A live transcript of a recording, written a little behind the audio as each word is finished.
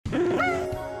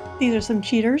These are some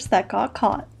cheaters that got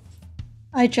caught.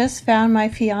 I just found my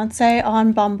fiance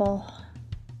on Bumble.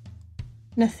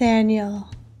 Nathaniel.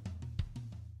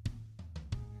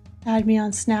 Add me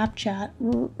on Snapchat.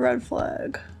 Red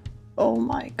flag. Oh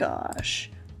my gosh.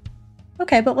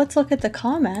 Okay, but let's look at the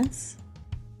comments.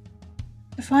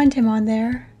 To find him on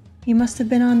there, he must have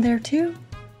been on there too.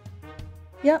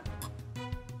 Yep.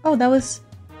 Oh, that was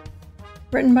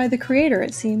written by the creator,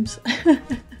 it seems.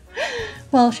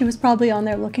 Well, she was probably on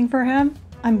there looking for him,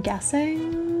 I'm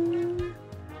guessing.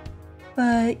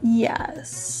 But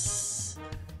yes.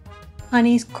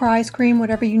 Honey, cry, scream,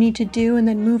 whatever you need to do, and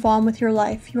then move on with your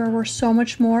life. You are worth so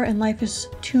much more, and life is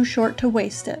too short to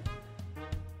waste it.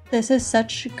 This is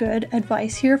such good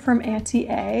advice here from Auntie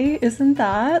A, isn't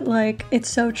that? Like, it's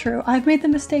so true. I've made the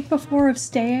mistake before of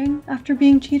staying after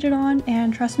being cheated on,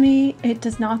 and trust me, it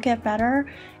does not get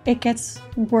better. It gets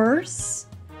worse,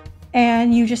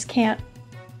 and you just can't,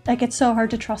 like, it's so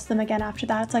hard to trust them again after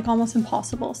that. It's like almost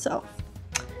impossible. So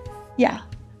yeah,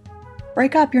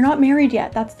 break up. You're not married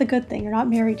yet. That's the good thing. You're not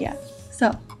married yet.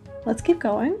 So let's keep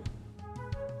going.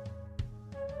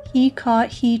 He caught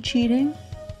he cheating.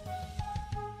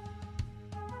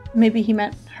 Maybe he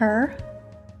meant her.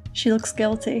 She looks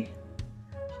guilty.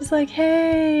 She's like,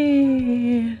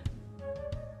 hey.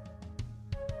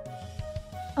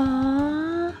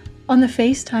 On the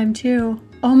FaceTime too.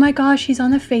 Oh my gosh, he's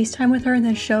on the FaceTime with her and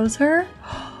then shows her?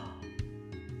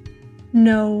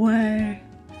 No way.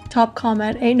 Top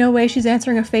comment, ain't no way she's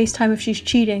answering a FaceTime if she's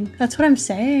cheating. That's what I'm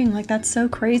saying. Like, that's so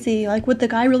crazy. Like, would the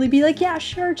guy really be like, yeah,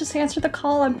 sure, just answer the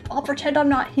call. I'll pretend I'm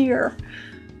not here.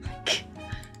 Like,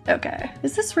 okay,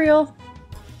 is this real?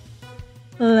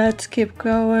 Let's keep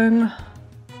going.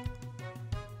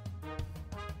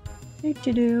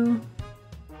 Do-do-do.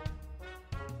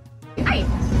 Hi.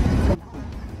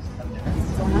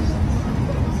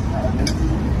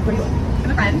 What are you doing?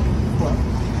 I'm a friend. Cool.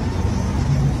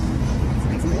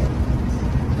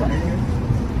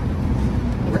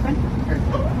 You work friend? Or,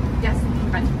 yes,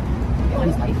 friend. Okay, well, I'm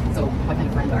his wife, so what kind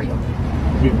of friend are you?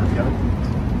 We work together.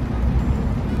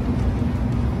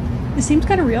 It seems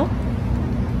kind of real.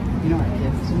 You know our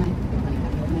kids tonight? We're playing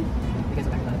happy tonight. You guys are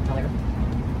back to the later.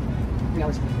 3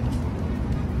 hours.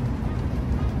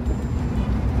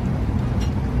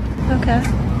 Okay.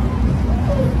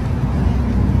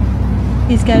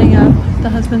 He's getting up. The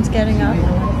husband's getting up.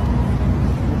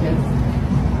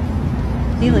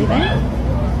 He leaving?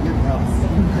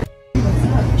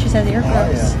 She said you're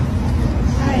gross.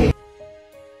 Hi.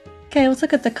 Okay, let's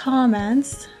look at the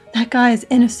comments. That guy is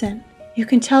innocent. You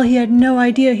can tell he had no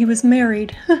idea he was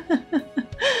married.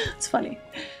 It's funny.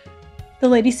 The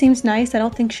lady seems nice. I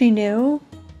don't think she knew.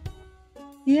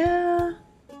 Yeah.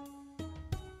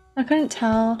 I couldn't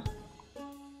tell.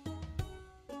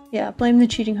 Yeah, blame the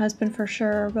cheating husband for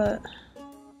sure, but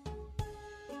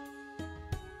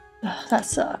ugh, that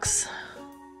sucks.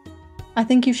 I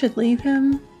think you should leave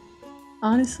him,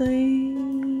 honestly.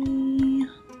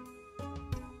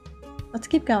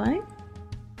 Let's keep going.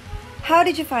 How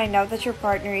did you find out that your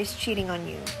partner is cheating on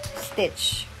you?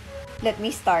 Stitch. Let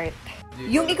me start.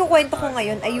 Yung ikukwento ko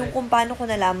ngayon ay yung kung paano ko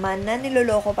nalaman na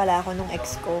niloloko pala ako nung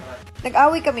ex ko.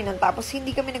 Nag-away kami nun tapos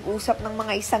hindi kami nag-usap ng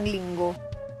mga 1 linggo.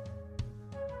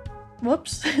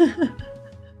 Whoops.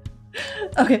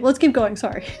 Okay, let's keep going,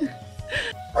 sorry.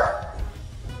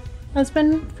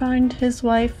 Husband find his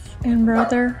wife and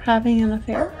brother having an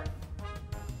affair?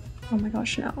 Oh my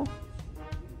gosh, no.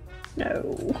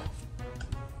 No.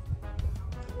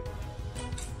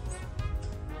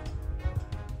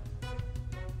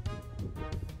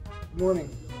 Good morning.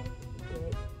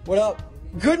 What up?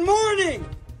 Good morning!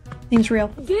 Seems real.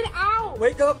 Get out!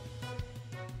 Wake up!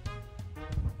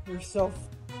 You're so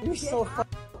You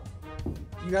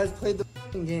guys played the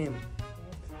game.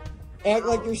 Act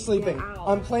like you're sleeping.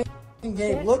 I'm playing the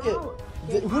game. Look at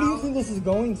who do you think this is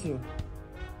going to?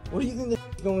 What do you think this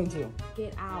is going to?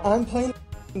 Get out. I'm playing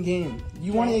the game.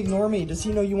 You want to ignore me? Does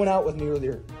he know you went out with me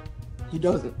earlier? He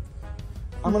doesn't.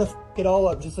 I'm gonna it all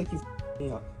up just like you me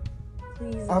up.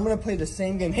 Please. I'm gonna play the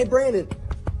same game. Hey Brandon,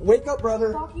 wake up,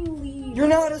 brother. Fucking leave. You're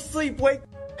not asleep. Wake.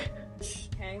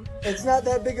 Okay. It's not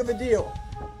that big of a deal.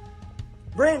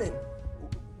 Brandon,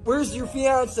 where's your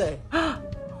fiance?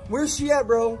 Where's she at,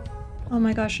 bro? Oh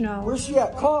my gosh, no. Where's she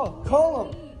at? Call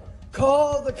him.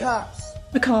 Call the cops.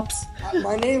 The cops.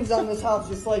 My name's on this house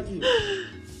just like you.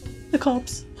 The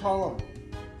cops. Call him.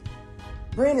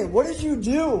 Brandon, what did you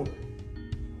do?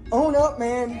 Own up,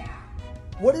 man.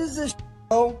 What is this,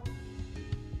 bro?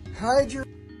 Hide your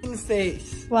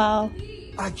face. Wow.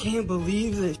 I can't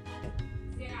believe this.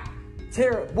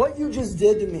 Tara, what you just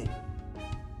did to me.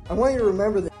 I want you to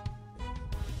remember this.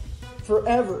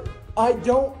 Forever. I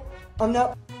don't I'm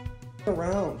not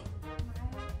around.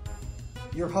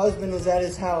 Your husband is at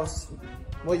his house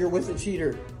while you're with a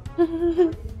cheater.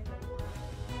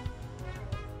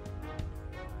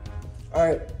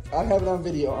 Alright, I have it on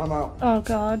video. I'm out. Oh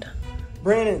God.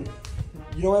 Brandon,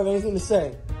 you don't have anything to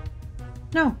say?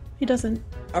 No, he doesn't.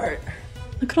 Alright.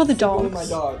 Look at all the Go with dogs.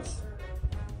 my dogs.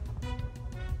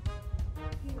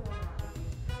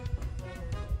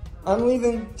 I'm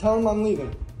leaving. Tell him I'm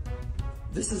leaving.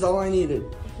 This is all I needed.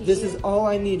 This is all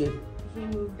I needed. He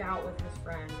moved out with his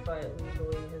friend, but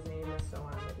legally his name is still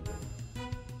on the deed.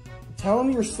 Tell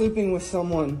him you're sleeping with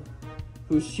someone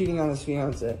who's cheating on his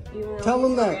fiance. Even though Tell him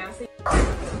he's that. nasty.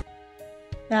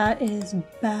 That is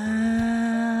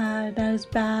bad. That is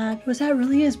bad. Was that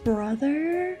really his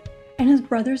brother? And his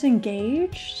brother's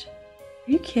engaged?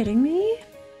 Are you kidding me?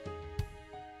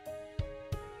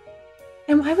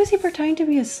 And why was he pretending to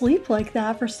be asleep like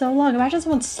that for so long? Imagine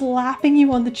someone slapping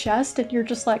you on the chest and you're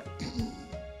just like,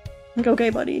 okay,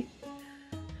 buddy.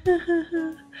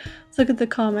 Let's look at the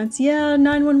comments. Yeah,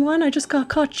 911, I just got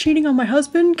caught cheating on my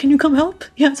husband. Can you come help?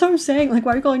 Yeah, that's what I'm saying. Like,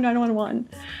 why are you calling 911?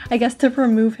 I guess to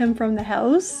remove him from the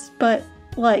house, but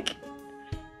like,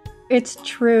 it's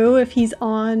true if he's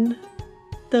on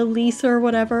the lease or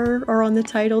whatever, or on the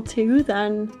title too,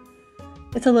 then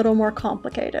it's a little more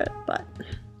complicated, but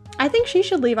I think she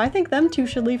should leave. I think them two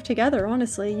should leave together,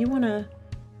 honestly. You want to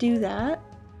do that?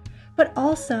 But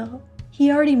also,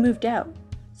 he already moved out,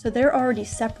 so they're already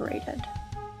separated.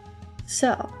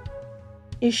 So,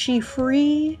 is she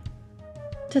free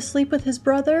to sleep with his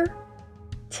brother?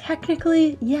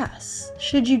 Technically, yes.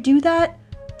 Should you do that?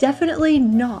 Definitely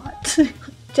not.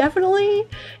 Definitely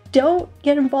don't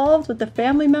get involved with the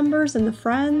family members and the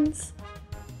friends.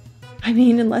 I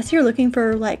mean, unless you're looking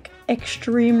for like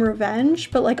extreme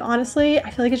revenge, but like honestly, I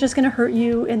feel like it's just gonna hurt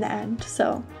you in the end,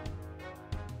 so.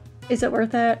 Is it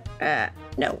worth it?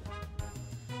 No.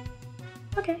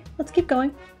 Okay, let's keep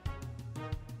going.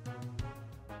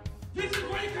 This is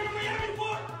why you come to Miami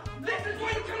for? This is why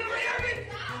you come to Miami?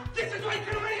 This is why you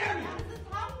come to Miami?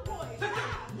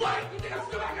 What? You think I'm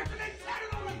still out here today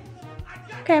tatted on me?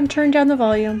 Okay, I'm turning down the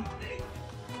volume.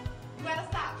 You gotta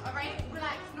stop, alright?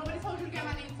 Relax. Nobody told you to get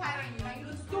my name tatted on you. Now you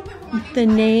look stupid with my name The tatted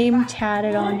on name you.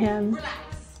 tatted on him.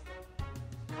 Relax.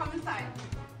 Come inside.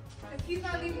 If he's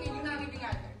not leaving and you're not leaving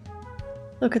either.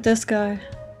 Look at this guy.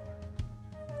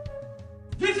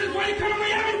 This is why you come to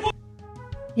Miami for?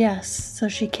 Yes, so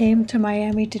she came to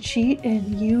Miami to cheat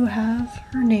and you have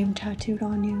her name tattooed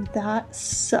on you. That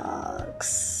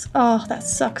sucks. Oh, that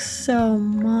sucks so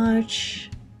much.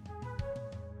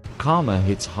 Karma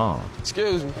hits hard.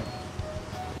 Excuse me.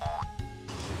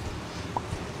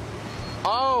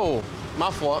 Oh, my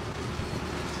fault.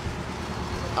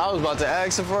 I was about to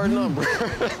ask her for a number.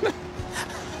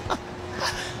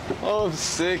 Oh, I'm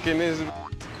sick in this.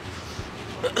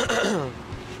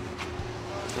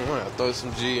 I'm gonna throw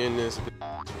some G in this.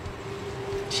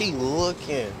 She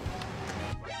looking.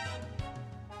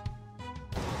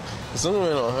 Zoom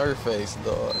in on her face,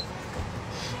 dog.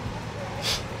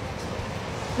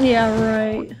 Yeah,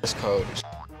 right. It's cold.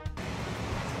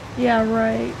 Yeah,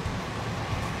 right.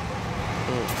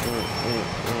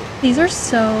 These are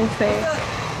so fake.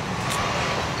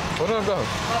 What up, though?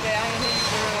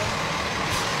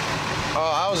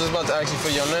 Oh, I was just about to ask you for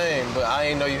your name, but I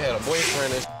didn't know you had a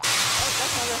boyfriend. That's my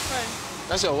best friend.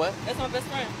 That's your what? That's my best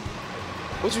friend.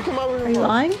 What you come over here Are you for?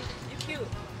 lying? You cute.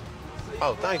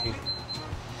 Oh, thank you.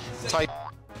 Tight.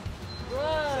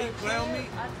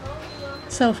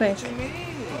 So fake.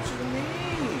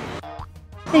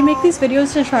 They make these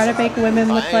videos to try to make women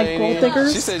look I like ain't gold even-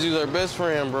 diggers. She said you was her best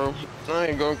friend, bro. I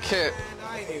ain't gonna care.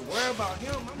 I ain't worried about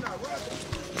him. I'm not worried about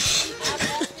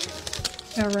him.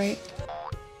 Yeah, right.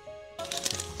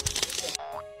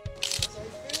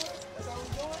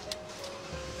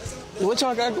 What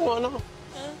y'all got going on?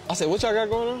 I said, what y'all got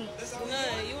going on?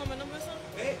 Nah, you want my number or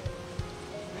something?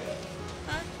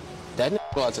 That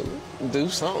nigga about to do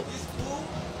something. You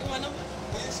want my number?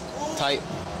 Type.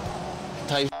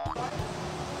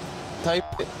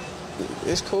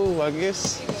 It's cool, I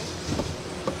guess.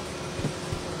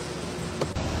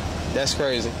 That's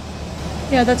crazy.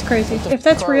 Yeah, that's crazy. If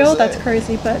that's car real, was that's that?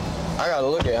 crazy, but I gotta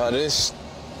look at how this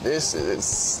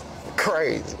is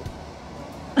crazy.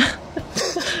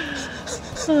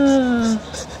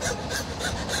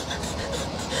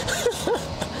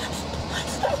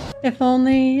 if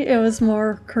only it was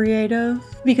more creative,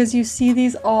 because you see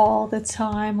these all the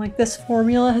time. Like, this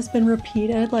formula has been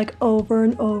repeated like over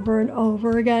and over and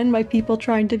over again by people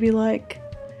trying to be like,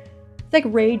 it's like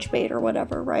rage bait or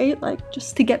whatever, right? Like,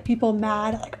 just to get people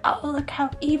mad, like, oh, look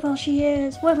how evil she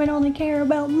is, women only care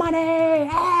about money.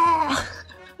 Ah!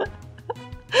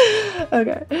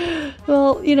 Okay.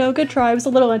 Well, you know, good try. It was a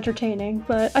little entertaining,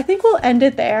 but I think we'll end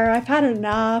it there. I've had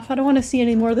enough. I don't want to see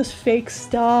any more of this fake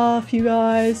stuff, you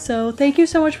guys. So thank you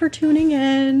so much for tuning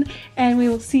in, and we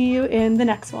will see you in the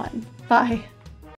next one. Bye.